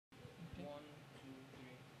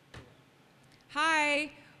Hi,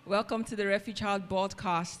 welcome to the Refuge House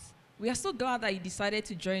broadcast. We are so glad that you decided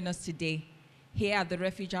to join us today. Here at the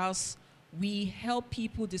Refuge House, we help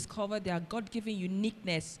people discover their God-given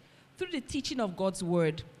uniqueness through the teaching of God's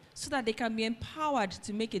word so that they can be empowered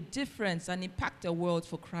to make a difference and impact the world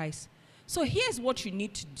for Christ. So here's what you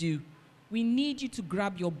need to do. We need you to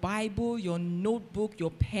grab your Bible, your notebook,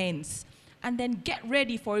 your pens, and then get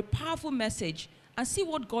ready for a powerful message and see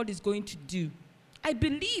what God is going to do. I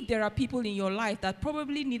believe there are people in your life that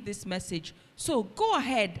probably need this message. So go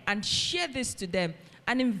ahead and share this to them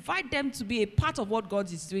and invite them to be a part of what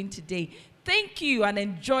God is doing today. Thank you and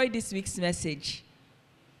enjoy this week's message.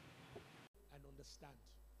 And understand.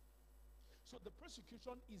 So the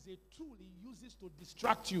persecution is a tool he uses to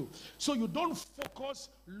distract you. So you don't focus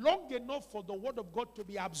long enough for the word of God to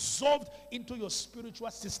be absorbed into your spiritual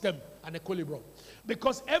system and equilibrium.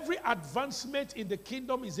 Because every advancement in the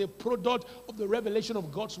kingdom is a product of the revelation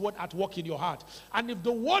of God's word at work in your heart. And if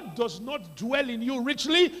the word does not dwell in you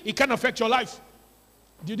richly, it can affect your life.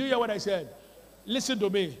 Did you hear what I said? Listen to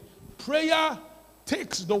me. Prayer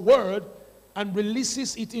takes the word and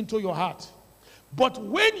releases it into your heart. But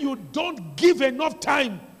when you don't give enough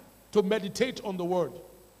time to meditate on the word,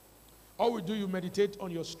 all we do, you meditate on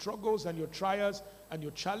your struggles and your trials and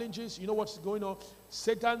your challenges. You know what's going on?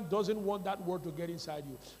 Satan doesn't want that word to get inside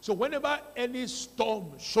you. So whenever any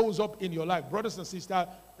storm shows up in your life, brothers and sisters,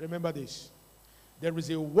 remember this. There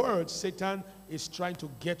is a word Satan is trying to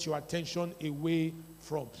get your attention away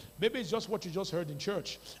from. Maybe it's just what you just heard in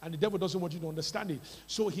church, and the devil doesn't want you to understand it.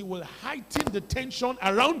 So he will heighten the tension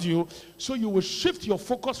around you, so you will shift your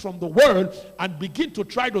focus from the word and begin to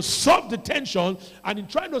try to solve the tension. And in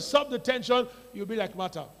trying to solve the tension, you'll be like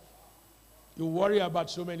Martha. You worry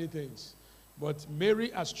about so many things. But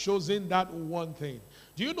Mary has chosen that one thing.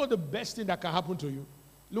 Do you know the best thing that can happen to you?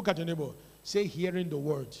 Look at your neighbor. Say, hearing the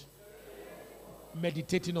word.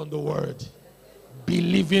 Meditating on the word,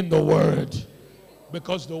 believing the word,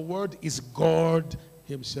 because the word is God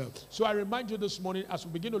himself. So I remind you this morning, as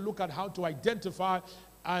we begin to look at how to identify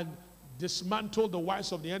and dismantle the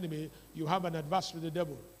wiles of the enemy, you have an adversary, the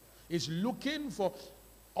devil. He's looking for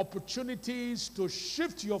opportunities to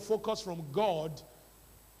shift your focus from God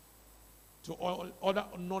to all other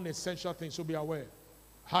non-essential things. So be aware.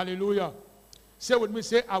 Hallelujah. Say with me,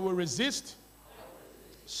 say, I will resist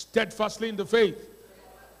steadfastly in the faith.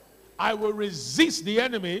 I will resist the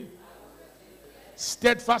enemy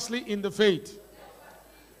steadfastly in the faith.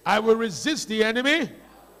 I will resist the enemy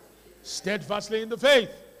steadfastly in the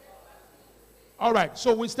faith. All right,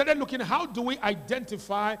 so we started looking, how do we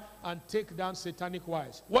identify and take down satanic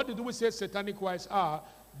wiles? What did we say satanic wiles are?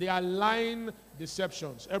 They are lying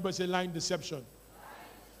deceptions. Everybody say lying deception.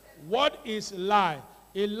 What is lie?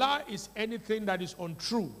 A lie is anything that is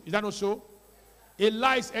untrue. Is that not so? A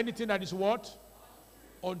lie is anything that is what?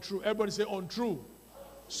 Untrue. Everybody say untrue.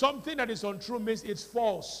 Something that is untrue means it's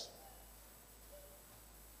false.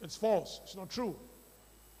 It's false. It's not true.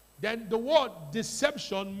 Then the word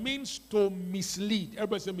deception means to mislead.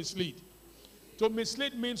 Everybody say mislead. To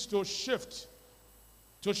mislead means to shift.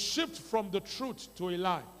 To shift from the truth to a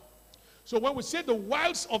lie. So when we say the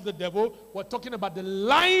wiles of the devil, we're talking about the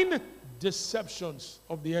lying deceptions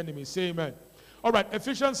of the enemy. Say amen. All right,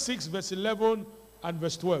 Ephesians 6 verse 11 and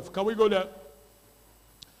verse 12. Can we go there?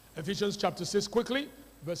 Ephesians chapter 6 quickly.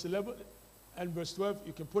 Verse 11 and verse 12.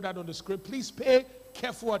 You can put that on the screen. Please pay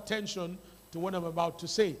careful attention to what I'm about to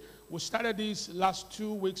say. We started these last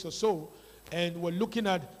 2 weeks or so, and we're looking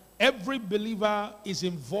at every believer is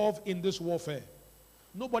involved in this warfare.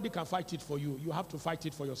 Nobody can fight it for you. You have to fight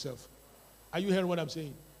it for yourself. Are you hearing what I'm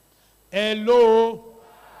saying? Hello?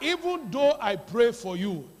 Even though I pray for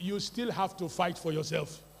you, you still have to fight for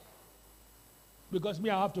yourself. Because me,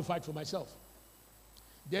 I have to fight for myself.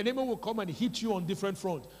 The enemy will come and hit you on different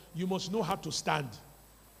fronts. You must know how to stand.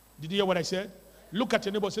 Did you hear what I said? Look at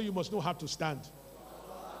your neighbor and say, you must know how to stand.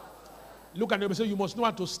 Look at your neighbor and say, you must know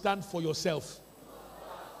how to stand for yourself.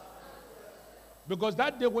 Because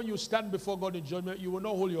that day when you stand before God in judgment, you will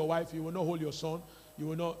not hold your wife, you will not hold your son, you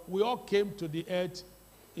will not. We all came to the earth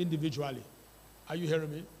individually. Are you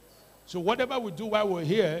hearing me? So whatever we do while we're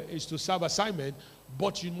here is to serve assignment,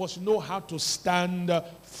 but you must know how to stand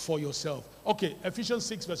for yourself. Okay, Ephesians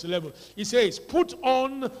 6 verse 11. It says, put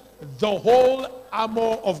on the whole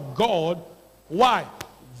armor of God. Why?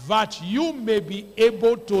 That you may be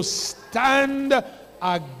able to stand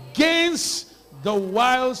against the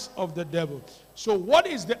wiles of the devil. So what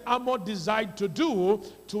is the armor designed to do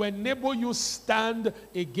to enable you stand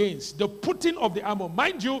against? The putting of the armor.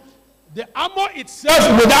 Mind you, the armor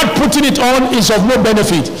itself, without putting it on, is of no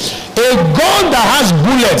benefit. A gun that has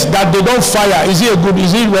bullets that they don't fire, is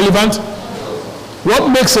it relevant?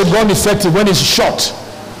 What makes a gun effective? When it's shot.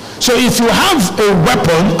 So if you have a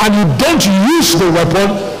weapon and you don't use the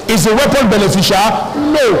weapon, is the weapon beneficial?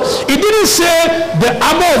 No. It didn't say the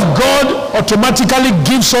armor of God automatically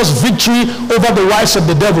gives us victory over the wiles of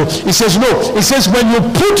the devil. It says no. It says when you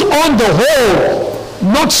put on the whole,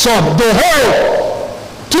 not some, the whole.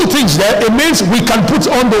 Two things there. It means we can put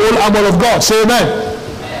on the whole armor of God. Say amen.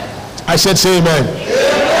 I said say amen.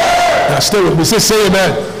 Now stay with me. Say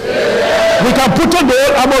amen. We can put on the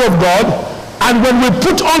whole armor of God. And when we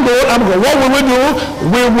put on the whole armor, what will we do?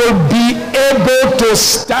 We will be able to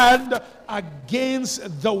stand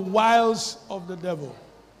against the wiles of the devil.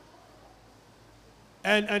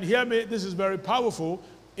 And hear me, this is very powerful.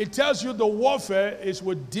 It tells you the warfare is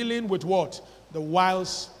with dealing with what? The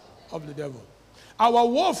wiles of the devil. Our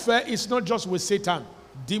warfare is not just with Satan,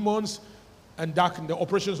 demons, and the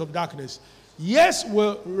operations of darkness. Yes,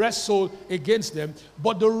 we'll wrestle against them,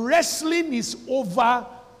 but the wrestling is over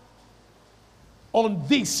on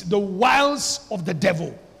this, the wiles of the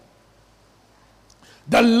devil.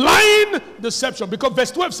 The lying deception. Because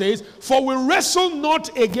verse 12 says, for we wrestle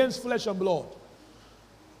not against flesh and blood.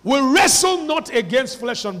 We wrestle not against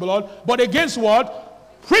flesh and blood, but against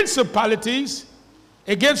what? Principalities,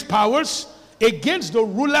 against powers, against the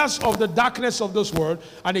rulers of the darkness of this world,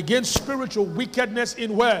 and against spiritual wickedness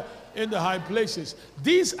in where? In the high places.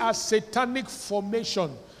 These are satanic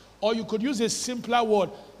formation. Or you could use a simpler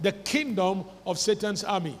word, the kingdom of Satan's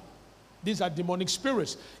army. These are demonic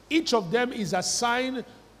spirits. Each of them is assigned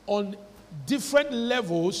on different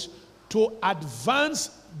levels to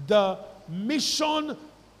advance the mission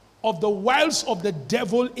of the wiles of the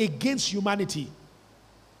devil against humanity.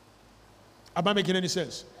 Am I making any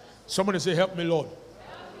sense? Somebody say, help me, Lord.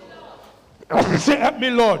 Help me, Lord. Say, help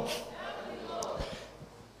me, Lord.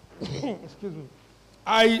 Excuse me.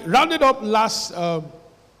 I rounded up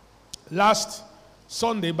last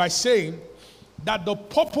Sunday by saying that the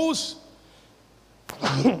purpose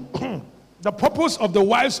of the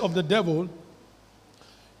wiles of the devil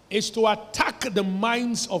is to attack the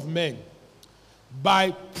minds of men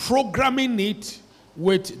by programming it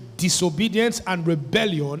with disobedience and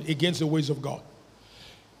rebellion against the ways of God.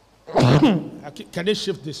 Can they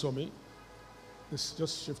shift this for me? Let's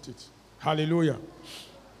just shift it. Hallelujah.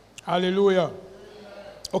 Hallelujah.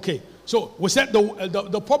 Okay, so we said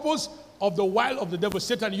the purpose of the wile of the devil,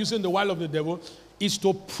 Satan using the wile of the devil, is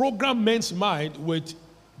to program men's mind with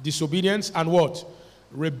disobedience and what?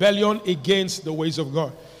 Rebellion against the ways of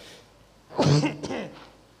God.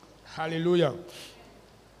 Hallelujah.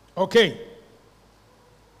 Okay.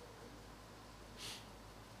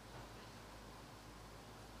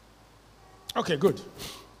 Okay, good.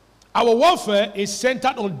 Our warfare is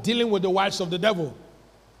centered on dealing with the wiles of the devil.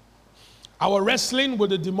 Our wrestling with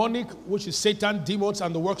the demonic, which is Satan, demons,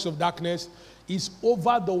 and the works of darkness, is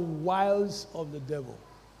over the wiles of the devil.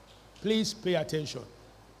 Please pay attention.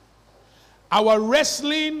 Our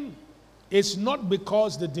wrestling is not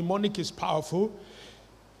because the demonic is powerful.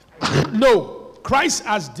 No. Christ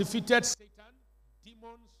has defeated Satan,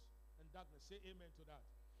 demons, and darkness. Say amen to that.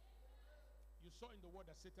 You saw in the word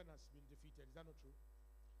that Satan has been defeated. Is that not true?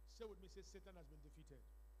 Say with me, say Satan has been defeated.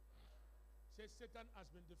 Say Satan has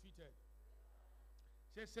been defeated.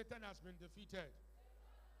 Say Satan has been defeated.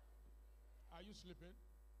 Are you sleeping?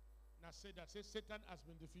 Now say that. Say Satan has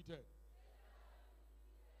been defeated.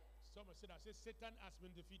 Someone say that. Say Satan has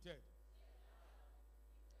been defeated.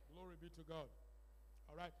 Glory be to God.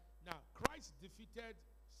 All right. Now, Christ defeated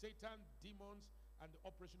Satan, demons, and the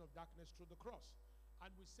operation of darkness through the cross.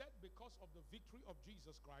 And we said because of the victory of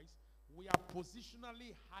Jesus Christ, we are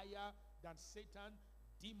positionally higher than Satan,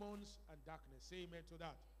 demons, and darkness. Say amen to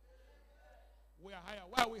that. We are higher.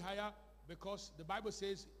 Why are we higher? Because the Bible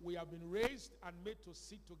says we have been raised and made to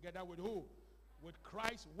sit together with who? With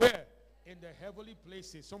Christ. Where? In the heavenly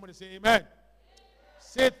places. Somebody say amen.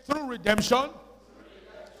 Say through redemption,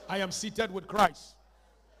 I am seated with Christ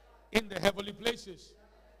in the heavenly places.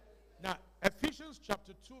 Now, Ephesians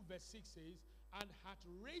chapter 2 verse 6 says, and hath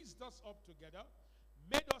raised us up together,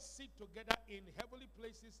 made us sit together in heavenly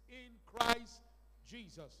places in Christ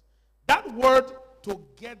Jesus. That word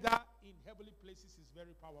together in heavenly places is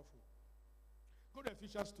very powerful. Go to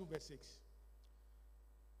Ephesians 2 verse 6.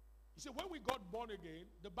 You see, when we got born again,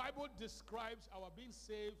 the Bible describes our being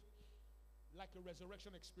saved like a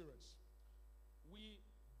resurrection experience. We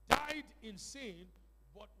died in sin,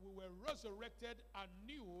 but we were resurrected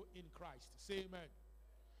anew in Christ. Say amen.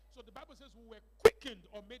 So the Bible says we were quickened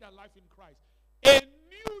or made alive in Christ. A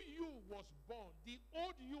new you was born. The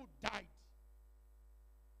old you died.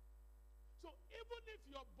 So even if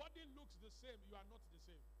your body looks the same, you are not the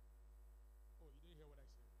same. Oh, you didn't hear what I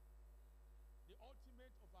said. The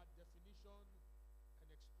ultimate of our definition and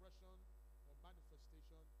expression or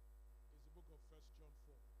manifestation is the book of 1 John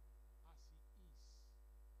 4. As he is,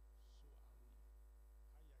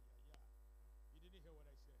 so are we. You didn't hear what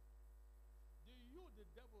I said. The you the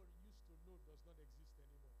devil used to know does not exist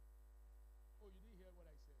anymore. Oh, you didn't hear what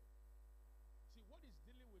I said. See, what is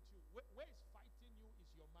dealing with you, where is fighting you is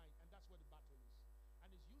your mind, and that's where the battle is. And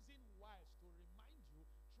it's using Wiles to remind you,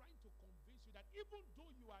 trying to convince you that even though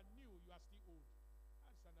you are new, you are still old.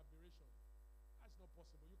 That's an aberration. That's not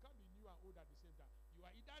possible. You can't be new and old at the same time. You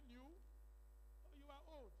are either new or you are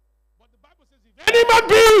old. But the Bible says, if any man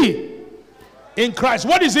be in Christ,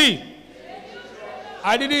 what is he?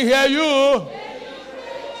 I didn't hear you.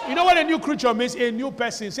 You know what a new creature means? A new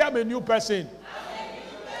person. Say, I'm a new person.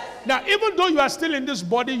 Now, even though you are still in this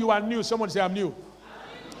body, you are new. Someone say, I'm new.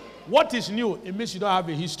 What is new? It means you don't have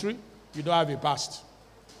a history. You don't have a past.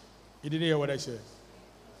 You didn't hear what I said.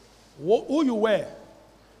 Who you were,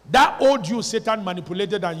 that old you Satan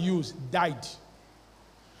manipulated and used, died.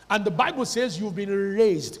 And the Bible says you've been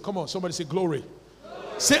raised. Come on, somebody say glory.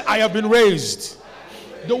 Say, I have been raised.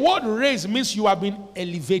 The word raised means you have been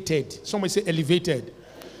elevated. Somebody say elevated.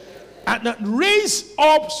 And raised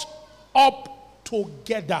up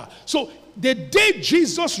together. So the day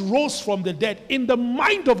Jesus rose from the dead, in the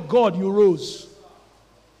mind of God you rose.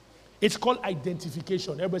 It's called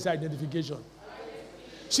identification. Everybody say identification.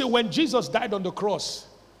 See, when Jesus died on the cross,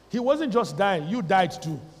 he wasn't just dying, you died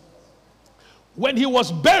too. When he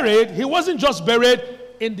was buried, he wasn't just buried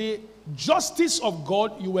in the justice of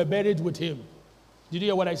God, you were buried with him. Did you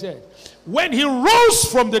hear what I said? When he rose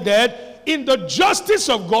from the dead, in the justice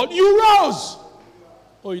of God, you rose.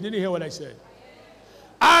 Oh, you didn't hear what I said?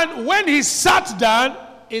 And when he sat down,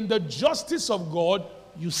 in the justice of God,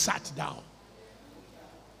 you sat down.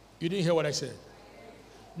 You didn't hear what I said?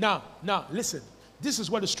 Now, listen. This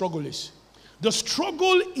is where the struggle is. The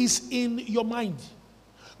struggle is in your mind.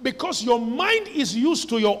 Because your mind is used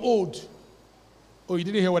to your old. Oh, you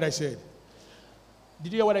didn't hear what I said?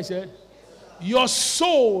 Did you hear what I said? Your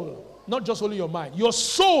soul, not just only your mind, your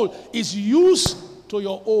soul is used to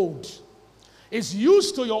your old. It's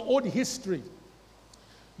used to your old history.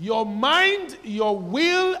 Your mind, your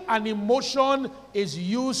will, and emotion is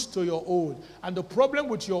used to your old. And the problem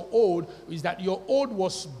with your old is that your old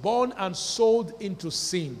was born and sold into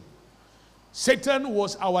sin. Satan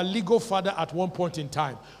was our legal father at one point in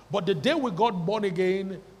time. But the day we got born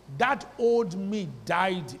again, that old me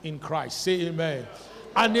died in Christ. Say amen.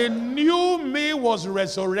 And a new me was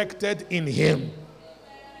resurrected in him.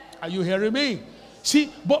 Are you hearing me?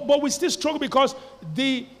 See, but we still struggle because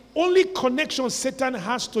the only connection Satan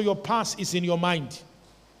has to your past is in your mind.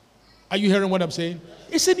 Are you hearing what I'm saying?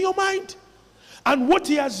 It's in your mind. And what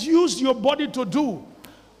he has used your body to do.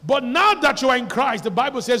 But now that you are in Christ, the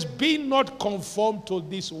Bible says, be not conformed to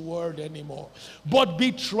this world anymore, but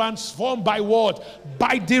be transformed by what?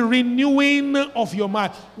 By the renewing of your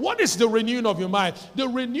mind. What is the renewing of your mind? The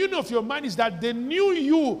renewing of your mind is that the new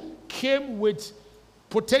you came with,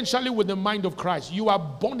 potentially with the mind of Christ. You are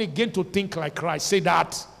born again to think like Christ. Say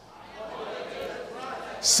that.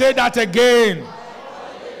 Say that again.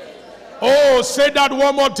 Oh, say that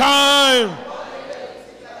one more time.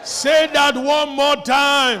 Say that one more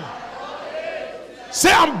time.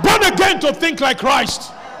 Say, I'm born again to think like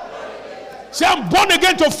Christ. Say, I'm born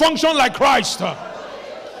again to function like Christ.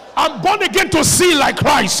 I'm born again to see like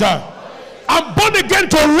Christ. I'm born again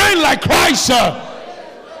to reign like Christ.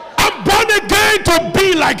 I'm born again to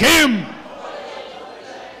be like him.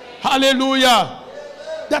 Hallelujah.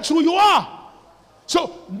 That's who you are.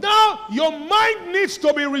 So now your mind needs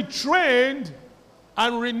to be retrained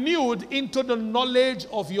and renewed into the knowledge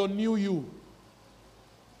of your new you.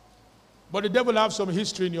 But the devil has some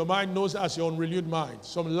history in your mind, knows as your unrenewed mind.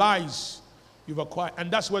 Some lies you've acquired. And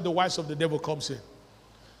that's where the wiles of the devil comes in.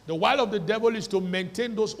 The wile of the devil is to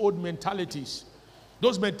maintain those old mentalities.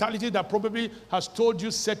 Those mentalities that probably has told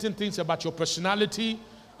you certain things about your personality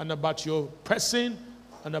and about your person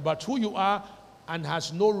and about who you are and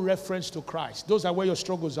has no reference to Christ. Those are where your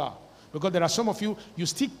struggles are. Because there are some of you, you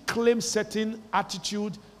still claim certain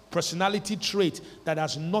attitude, personality trait that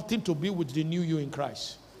has nothing to do with the new you in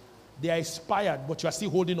Christ. They are expired, but you are still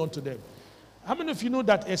holding on to them. How many of you know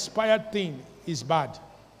that expired thing is bad?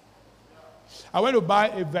 I went to buy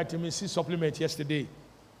a vitamin C supplement yesterday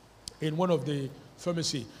in one of the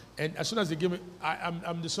pharmacy. And as soon as they give me,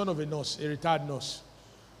 I'm the son of a nurse, a retired nurse.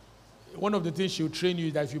 One of the things she'll train you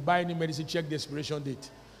is that if you buy any medicine, check the expiration date.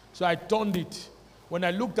 So I turned it. When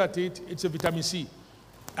I looked at it, it's a vitamin C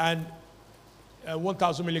and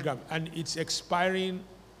 1,000 milligrams, and it's expiring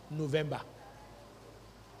November.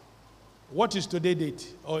 What is today's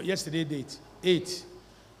date or yesterday date? 8.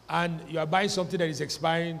 And you are buying something that is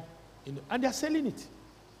expiring, and they are selling it.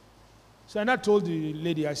 So I told the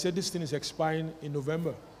lady, I said, this thing is expiring in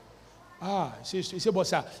November. She said, but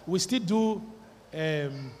sir, we still do,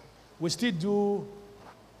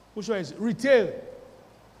 which one is retail?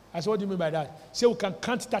 I said, what do you mean by that? Say we can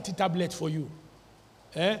count 30 tablets for you.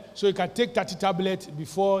 So you can take 30 tablets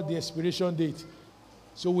before the expiration date.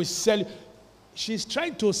 So we sell. She's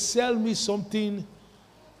trying to sell me something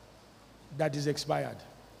that is expired.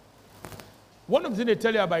 One of the things they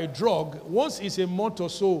tell you about a drug, once it's a month or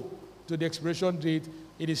so to the expiration date,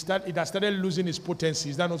 it has started losing its potency.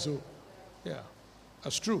 Is that not so? Yeah,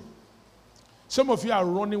 that's true. Some of you are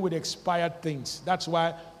running with expired things. That's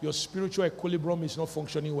why your spiritual equilibrium is not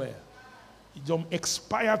functioning well. Some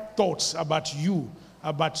expired thoughts about you,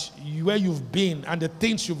 about where you've been and the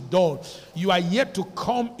things you've done. You are yet to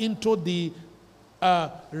come into the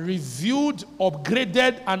reviewed,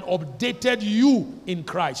 upgraded, and updated you in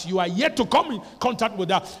Christ. You are yet to come in contact with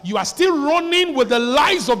that. You are still running with the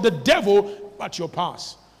lies of the devil about your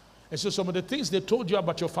past. And so some of the things they told you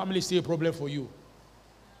about your family is still a problem for you.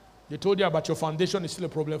 They told you about your foundation is still a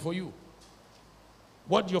problem for you.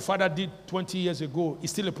 What your father did 20 years ago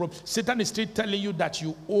is still a problem. Satan is still telling you that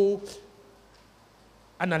you owe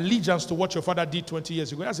an allegiance to what your father did 20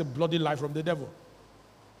 years ago. That's a bloody lie from the devil.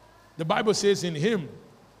 The Bible says in him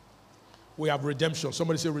we have redemption.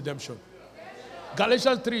 Somebody say redemption.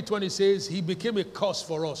 Galatians 3:20 says he became a curse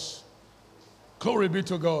for us. Glory be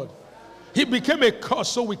to God. He became a curse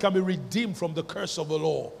so we can be redeemed from the curse of the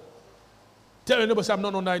law. Tell your neighbor, I'm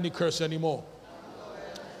not under any curse anymore.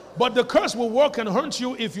 But the curse will work and hurt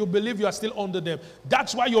you if you believe you are still under them.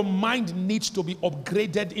 That's why your mind needs to be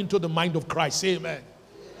upgraded into the mind of Christ. Say amen.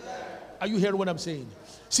 Are you hearing what I'm saying?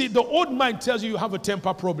 See, the old mind tells you have a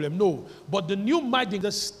temper problem. No. But the new mind,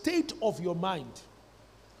 the state of your mind.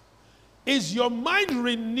 Is your mind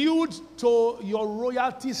renewed to your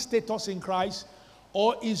royalty status in Christ?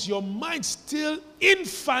 Or is your mind still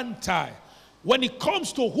infantile when it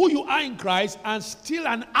comes to who you are in Christ and still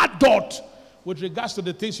an adult with regards to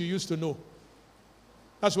the things you used to know?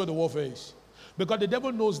 That's where the warfare is. Because the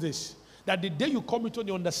devil knows this, that the day you come into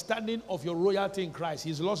the understanding of your royalty in Christ,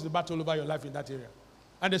 he's lost the battle over your life in that area.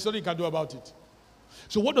 And there's nothing he can do about it.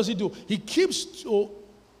 So what does he do? He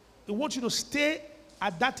wants you to stay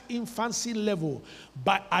at that infancy level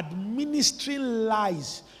by administering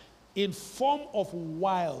lies in form of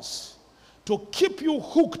wiles to keep you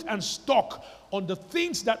hooked and stuck on the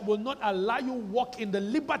things that will not allow you walk in the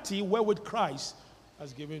liberty wherewith Christ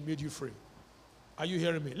has made you free. Are you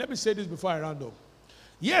hearing me? Let me say this before I round up.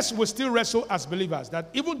 Yes, we still wrestle as believers, that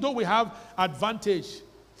even though we have advantage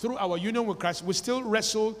through our union with Christ, we still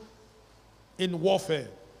wrestle in warfare.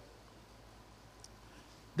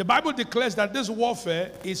 The Bible declares that this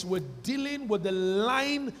warfare is with dealing with the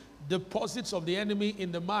lying deposits of the enemy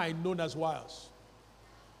in the mind known as wiles.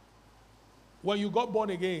 When you got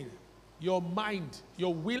born again, your mind,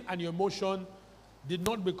 your will, and your emotion did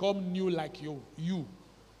not become new like you.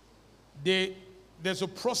 There's a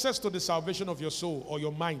process to the salvation of your soul or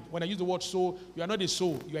your mind. When I use the word soul, you are not a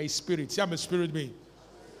soul, you are a spirit. See, I'm a spirit being.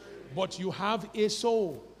 But you have a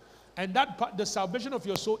soul. And that part, the salvation of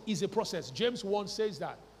your soul is a process. James 1 says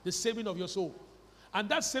that, the saving of your soul. And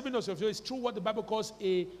that saving of your soul is through what the Bible calls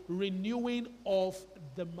a renewing of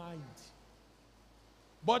the mind.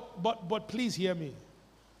 But please hear me.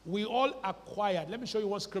 We all acquired. Let me show you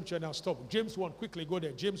one scripture and I'll stop. James 1, quickly go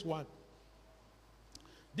there. James 1.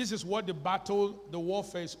 This is what the battle, the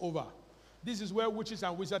warfare is over. This is where witches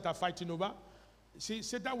and wizards are fighting over. See,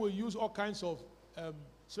 Satan will use all kinds of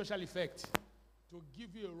special effects to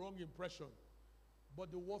give you a wrong impression.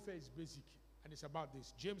 But the warfare is basic, and it's about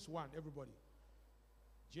this. James 1, everybody.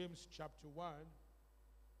 James chapter 1.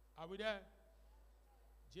 Are we there?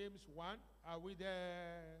 James 1. Are we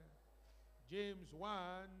there? James 1,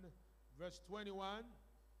 verse 21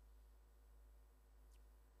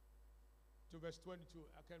 to verse 22.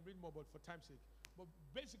 I can read more, but for time's sake. But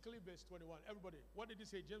basically, verse 21. Everybody, what did he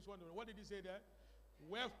say? James 1, what did he say there?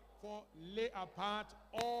 Wherefore, lay apart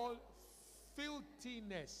all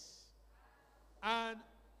filthiness and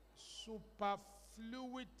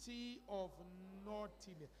superfluity of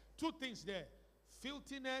naughtiness. Two things there.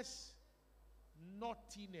 Filthiness,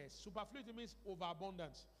 naughtiness. Superfluity means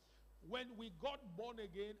overabundance. When we got born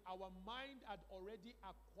again, our mind had already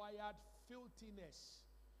acquired filthiness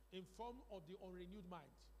in form of the unrenewed mind.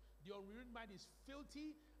 The unrenewed mind is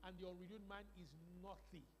filthy and the unrenewed mind is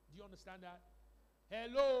naughty. Do you understand that?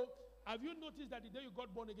 Hello? Have you noticed that the day you got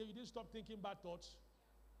born again, you didn't stop thinking bad thoughts?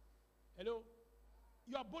 Hello?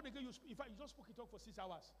 You are born again, in fact, you just spoke it up for 6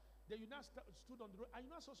 hours. Then you now stood on the road and you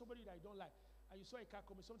now saw somebody that you don't like. and you saw a car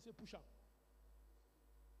coming, someone say, push up.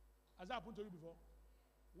 Has that happened to you before?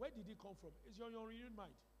 Where did it come from? It's your renewed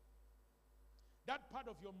mind. That part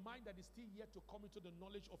of your mind that is still yet to come into the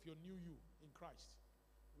knowledge of your new you in Christ.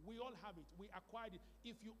 We all have it. We acquired it.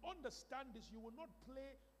 If you understand this, you will not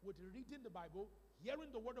play with reading the Bible, hearing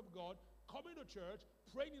the word of God, coming to church,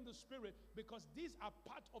 praying in the Spirit, because these are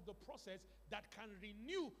part of the process that can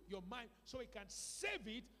renew your mind so it can save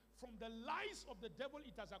it from the lies of the devil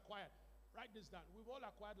it has acquired. Write this down. We've all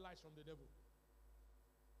acquired lies from the devil.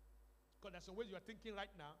 Because there's some ways you are thinking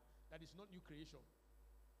right now that is not new creation.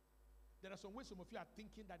 There are some ways some of you are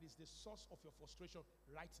thinking that is the source of your frustration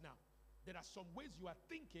right now. There are some ways you are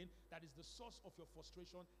thinking that is the source of your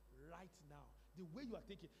frustration right now. The way you are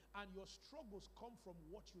thinking. And your struggles come from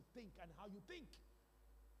what you think and how you think.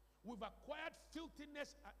 We've acquired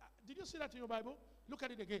filthiness. Did you see that in your Bible? Look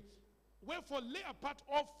at it again. Wherefore lay apart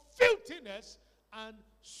all filthiness and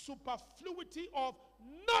superfluity of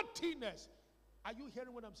naughtiness. Are you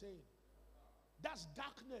hearing what I'm saying? That's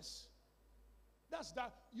darkness. That's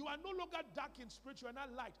dark. You are no longer dark in spirit, you are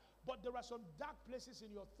not light. But there are some dark places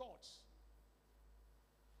in your thoughts.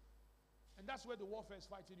 And that's where the warfare is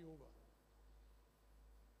fighting you over.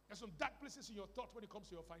 There's some dark places in your thought when it comes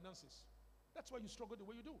to your finances. That's why you struggle the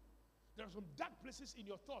way you do. There are some dark places in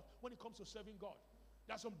your thought when it comes to serving God.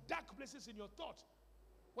 There are some dark places in your thought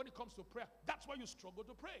when it comes to prayer. That's why you struggle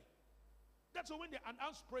to pray. That's why when they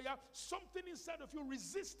announce prayer, something inside of you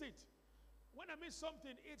resists it. When I mean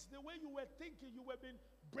something, it's the way you were thinking. You were being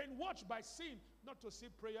brainwashed by sin not to see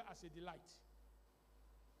prayer as a delight.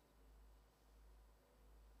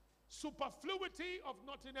 Superfluity of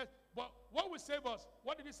naughtiness. But what will save us?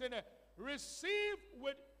 What did he say there? Receive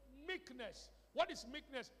with meekness. What is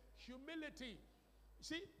meekness? Humility.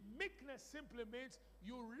 See, meekness simply means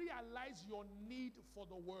you realize your need for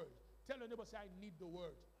the word. Tell your neighbor, say, I need the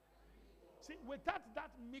word. See, without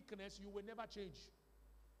that meekness, you will never change.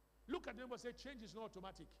 Look at them and say, change is not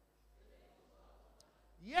automatic.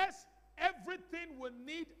 Yes, everything we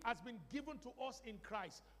need has been given to us in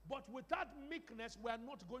Christ. But without meekness, we are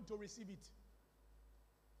not going to receive it.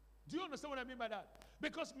 Do you understand what I mean by that?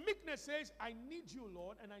 Because meekness says, I need you,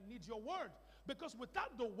 Lord, and I need your word. Because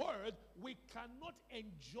without the word, we cannot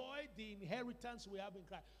enjoy the inheritance we have in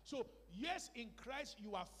Christ. So, yes, in Christ,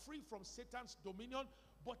 you are free from Satan's dominion.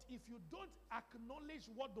 But if you don't acknowledge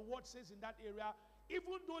what the word says in that area,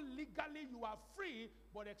 even though legally you are free,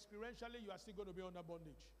 but experientially you are still going to be under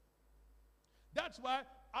bondage. That's why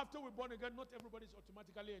after we're born again, not everybody is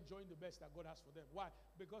automatically enjoying the best that God has for them. Why?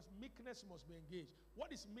 Because meekness must be engaged.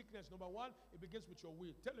 What is meekness? Number one, it begins with your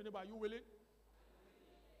will. Tell your neighbor, are you willing?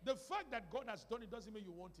 The fact that God has done it doesn't mean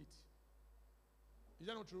you want it. Is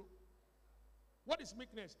that not true? What is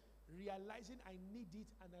meekness? Realizing I need it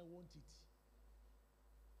and I want it.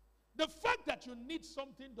 The fact that you need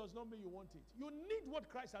something does not mean you want it. You need what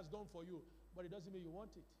Christ has done for you, but it doesn't mean you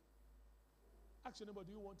want it. Ask your neighbor,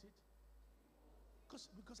 do you want it?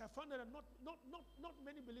 Because I found that not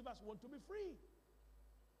many believers want to be free.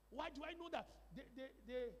 Why do I know that?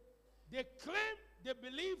 They claim, they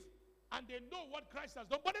believe, and they know what Christ has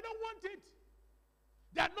done, but they don't want it.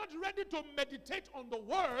 They are not ready to meditate on the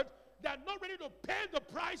word. They are not ready to pay the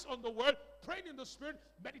price on the word, praying in the Spirit,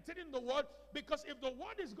 meditating the word. Because if the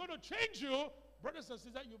word is going to change you, brothers and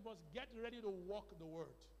sisters, you must get ready to walk the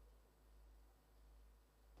word.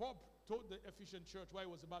 Paul told the Ephesian church while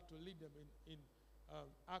he was about to lead them in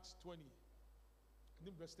Acts 20,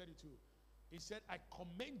 in verse 32. He said, I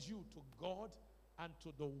commend you to God and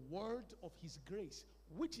to the word of his grace,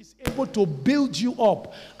 which is able to build you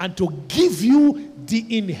up and to give you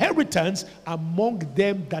the inheritance among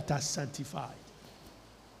them that are sanctified.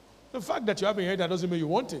 The fact that you have inheritance doesn't mean you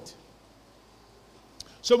want it.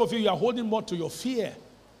 Some of you are holding more to your fear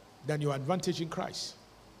than your advantage in Christ.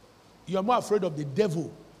 You are more afraid of the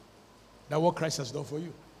devil than what Christ has done for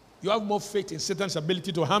you. You have more faith in Satan's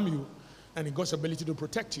ability to harm you than in God's ability to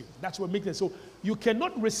protect you. That's what meekness. So you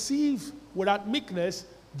cannot receive without meekness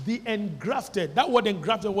the engrafted. That word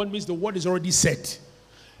engrafted one means the word is already set.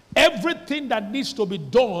 Everything that needs to be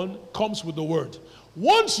done comes with the word.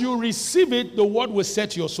 Once you receive it, the word will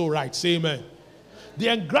set your soul right. Say amen. The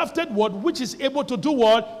engrafted word, which is able to do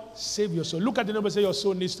what? Save your soul. Look at the number, say your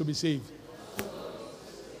soul needs to be saved.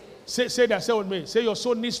 Say that, say with me. Say your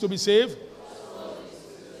soul needs to be saved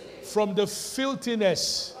from the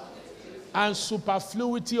filthiness and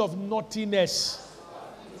superfluity of naughtiness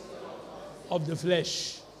of the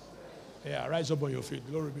flesh. Yeah, rise up on your feet.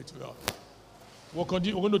 Glory be to God. We'll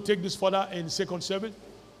continue. We're going to take this further in the second service.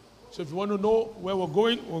 So if you want to know where we're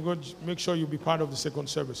going to make sure you be part of the second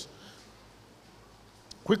service.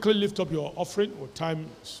 Quickly lift up your offering. Our time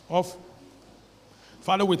is off.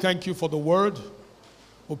 Father, we thank you for the word.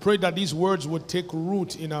 We pray that these words would take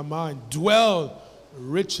root in our mind, dwell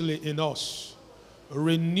richly in us,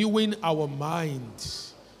 renewing our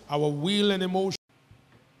minds, our will and emotion.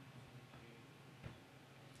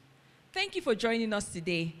 Thank you for joining us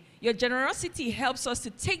today. Your generosity helps us to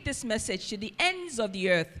take this message to the ends of the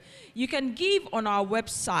earth. You can give on our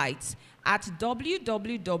website at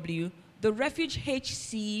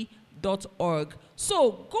www.therefugehc.org.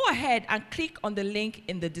 So go ahead and click on the link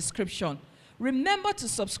in the description. Remember to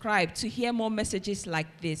subscribe to hear more messages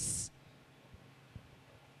like this.